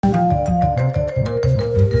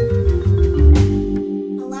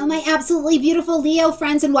Absolutely beautiful Leo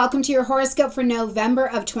friends, and welcome to your horoscope for November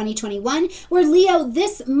of 2021, where Leo,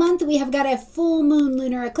 this month we have got a full moon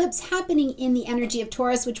lunar eclipse happening in the energy of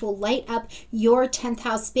Taurus, which will light up your 10th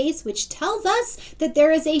house space, which tells us that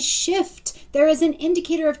there is a shift. There is an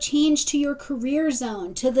indicator of change to your career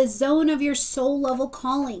zone, to the zone of your soul level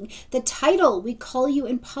calling, the title we call you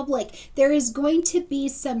in public. There is going to be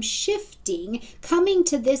some shifting coming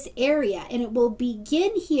to this area, and it will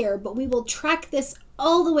begin here, but we will track this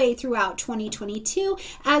all the way throughout 2022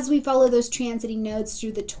 as we follow those transiting nodes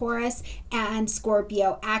through the Taurus and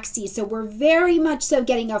Scorpio axes. So we're very much so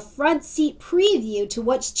getting a front seat preview to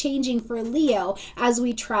what's changing for Leo as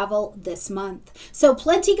we travel this month. So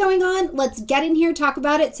plenty going on. Let's get in here, talk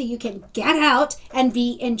about it so you can get out and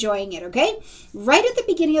be enjoying it, okay? Right at the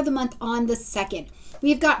beginning of the month on the 2nd,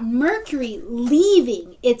 we've got Mercury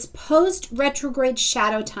leaving its post-retrograde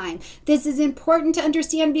shadow time. This is important to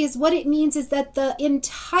understand because what it means is that the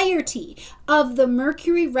entirety of the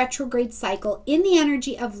Mercury retrograde cycle in the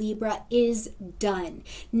energy of Libra is done.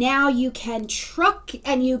 Now you can truck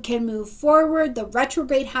and you can move forward. The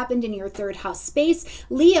retrograde happened in your 3rd house space.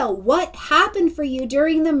 Leo, what happened for you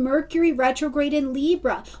during the Mercury retrograde in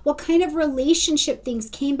Libra? What kind of relationship things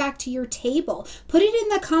came back to your table? Put it in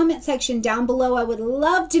the comment section down below. I would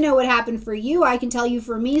love to know what happened for you. I can tell you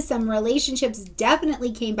for me, some relationships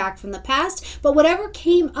definitely came back from the past, but whatever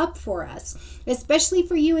came up for us, especially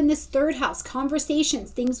for you in this 3rd house,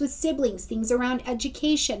 conversations, things with siblings, things around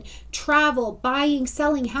education, travel, buying,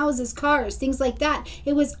 selling houses, cars, things like that.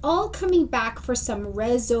 It was all coming back for some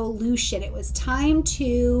resolution. It was time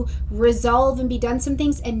to resolve and be done some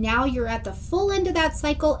things, and now you're at the full end of that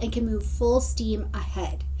cycle and can move full steam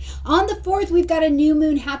ahead. On the 4th, we've got a new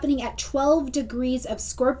moon happening at 12 degrees of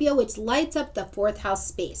Scorpio, which lights up the 4th house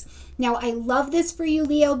space. Now, I love this for you,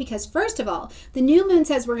 Leo, because first of all, the new moon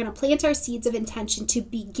says we're going to plant our seeds of intention to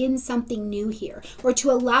begin something new here, or to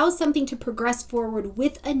allow something to progress forward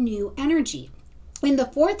with a new energy. In the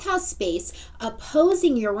 4th house space,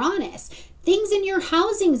 opposing Uranus, things in your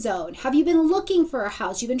housing zone. Have you been looking for a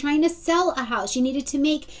house? You've been trying to sell a house. You needed to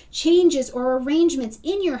make changes or arrangements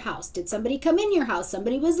in your house. Did somebody come in your house?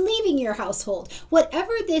 Somebody was leaving your household.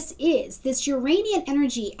 Whatever this is, this Uranian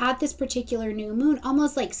energy at this particular new moon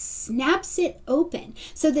almost like snaps it open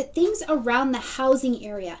so that things around the housing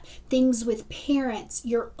area, things with parents,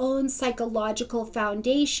 your own psychological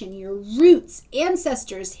foundation, your roots,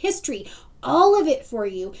 ancestors, history, all of it for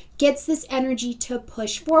you gets this energy to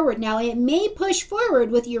push forward. Now, it may push forward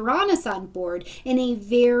with Uranus on board in a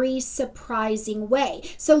very surprising way.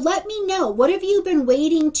 So let me know, what have you been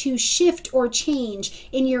waiting to shift or change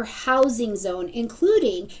in your housing zone,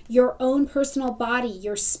 including your own personal body,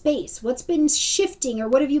 your space? What's been shifting, or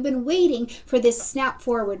what have you been waiting for this snap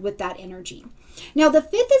forward with that energy? Now, the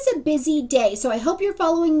 5th is a busy day, so I hope you're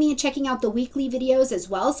following me and checking out the weekly videos as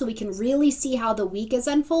well so we can really see how the week is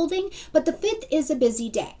unfolding. But the 5th is a busy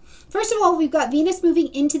day. First of all, we've got Venus moving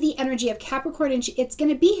into the energy of Capricorn, and it's going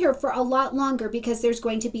to be here for a lot longer because there's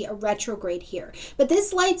going to be a retrograde here. But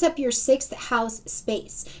this lights up your 6th house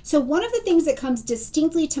space. So one of the things that comes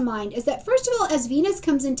distinctly to mind is that, first of all, as Venus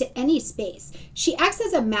comes into any space, she acts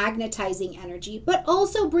as a magnetizing energy, but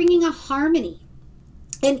also bringing a harmony,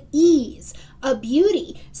 an ease, a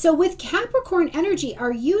beauty. So with Capricorn energy,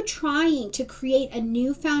 are you trying to create a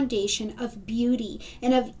new foundation of beauty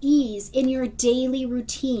and of ease in your daily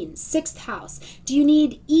routine? 6th house. Do you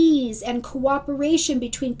need ease and cooperation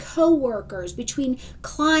between co-workers, between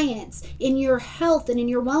clients, in your health and in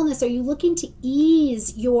your wellness? Are you looking to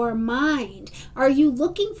ease your mind? Are you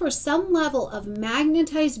looking for some level of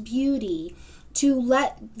magnetized beauty to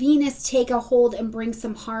let Venus take a hold and bring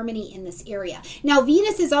some harmony in this area? Now,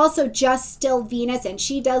 Venus is also just still Venus, and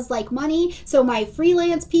she does like money. So my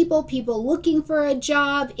freelance people looking for a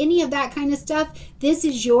job, any of that kind of stuff, this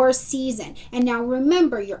is your season. And now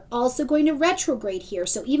remember, you're also going to retrograde here.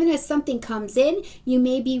 So even as something comes in, you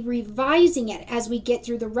may be revising it as we get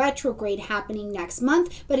through the retrograde happening next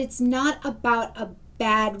month, but it's not about a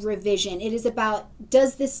bad revision. It is about,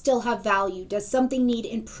 does this still have value? Does something need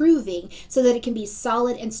improving so that it can be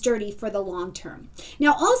solid and sturdy for the long term?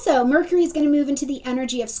 Now also, Mercury is going to move into the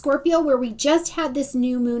energy of Scorpio, where we just had this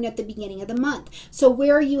new moon at the beginning of the month. So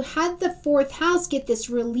where you had the 4th house get this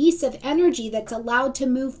release of energy that's allowed to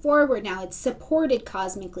move forward now, it's supported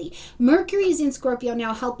cosmically. Mercury is in Scorpio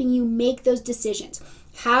now, helping you make those decisions,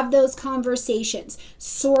 have those conversations,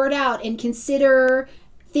 sort out and consider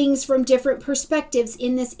things from different perspectives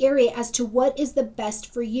in this area as to what is the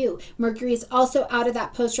best for you. Mercury is also out of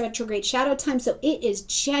that post-retrograde shadow time, so it is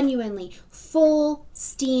genuinely full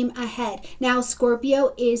steam ahead. Now,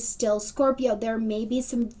 Scorpio is still Scorpio. There may be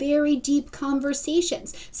some very deep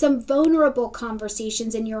conversations, some vulnerable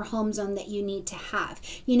conversations in your home zone that you need to have.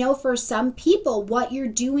 You know, for some people, what you're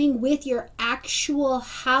doing with your actual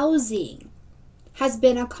housing has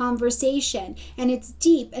been a conversation, and it's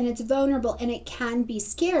deep and it's vulnerable and it can be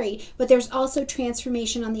scary, but there's also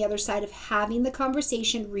transformation on the other side of having the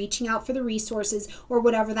conversation, reaching out for the resources or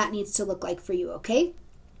whatever that needs to look like for you, okay?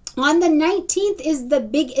 On the 19th is the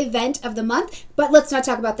big event of the month, but let's not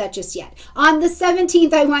talk about that just yet. On the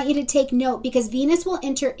 17th, I want you to take note because Venus will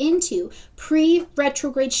enter into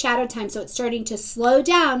pre-retrograde shadow time. So it's starting to slow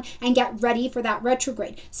down and get ready for that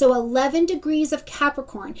retrograde. So 11 degrees of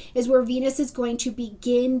Capricorn is where Venus is going to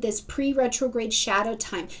begin this pre-retrograde shadow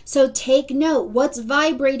time. So take note, what's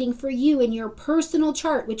vibrating for you in your personal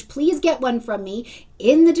chart, which please get one from me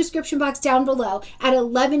in the description box down below at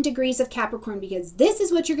 11 degrees of Capricorn, because this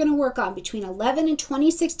is what you're going to work on between 11 and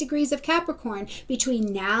 26 degrees of Capricorn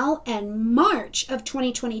between now and March of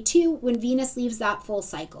 2022 when Venus leaves that full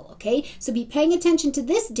cycle, okay? So be paying attention to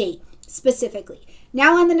this date specifically.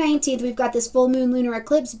 Now on the 19th, we've got this full moon lunar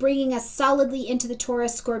eclipse bringing us solidly into the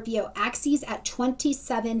Taurus-Scorpio axis at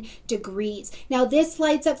 27 degrees. Now this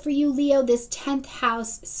lights up for you, Leo, this 10th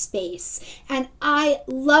house space. And I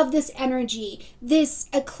love this energy. This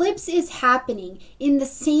eclipse is happening in the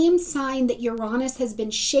same sign that Uranus has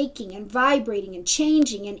been shaking and vibrating and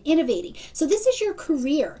changing and innovating. So this is your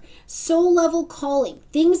career, soul level calling,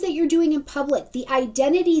 things that you're doing in public, the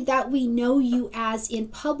identity that we know you as in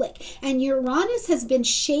public. And Uranus has been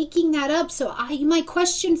shaking that up. So my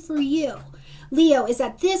question for you, Leo, is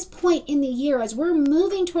at this point in the year, as we're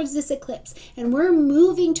moving towards this eclipse and we're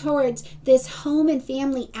moving towards this home and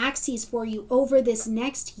family axis for you over this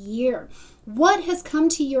next year, what has come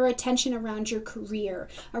to your attention around your career,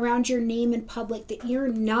 around your name in public that you're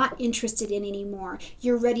not interested in anymore?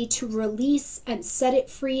 You're ready to release and set it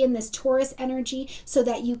free in this Taurus energy so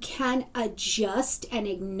that you can adjust and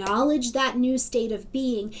acknowledge that new state of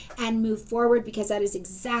being and move forward, because that is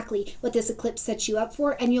exactly what this eclipse sets you up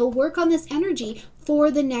for. And you'll work on this energy for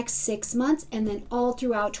the next 6 months and then all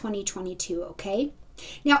throughout 2022, okay?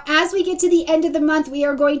 Now, as we get to the end of the month, we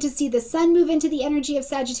are going to see the sun move into the energy of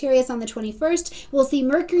Sagittarius on the 21st. We'll see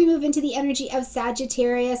Mercury move into the energy of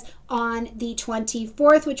Sagittarius on the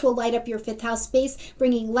 24th, which will light up your 5th house space,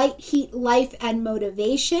 bringing light, heat, life, and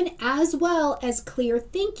motivation, as well as clear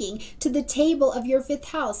thinking to the table of your 5th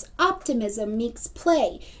house. Optimism meets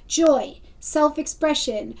play, joy,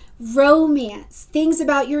 self-expression, romance, things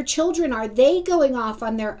about your children. Are they going off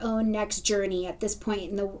on their own next journey at this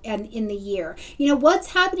point in the year? You know,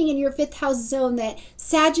 what's happening in your 5th house zone that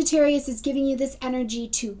Sagittarius is giving you this energy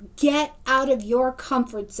to get out of your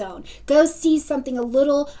comfort zone? Go see something a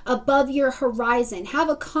little above your horizon. Have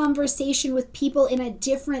a conversation with people in a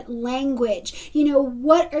different language. You know,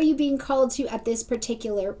 what are you being called to at this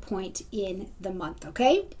particular point in the month,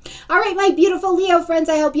 okay? All right, my beautiful Leo friends,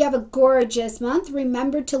 I hope you have a gorgeous month.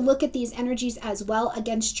 Remember to look at these energies as well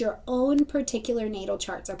against your own particular natal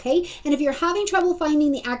charts, okay? And if you're having trouble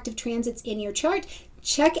finding the active transits in your chart,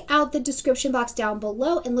 check out the description box down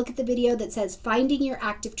below and look at the video that says Finding Your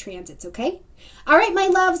Active Transits, okay? All right, my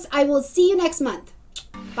loves, I will see you next month.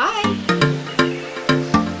 Bye.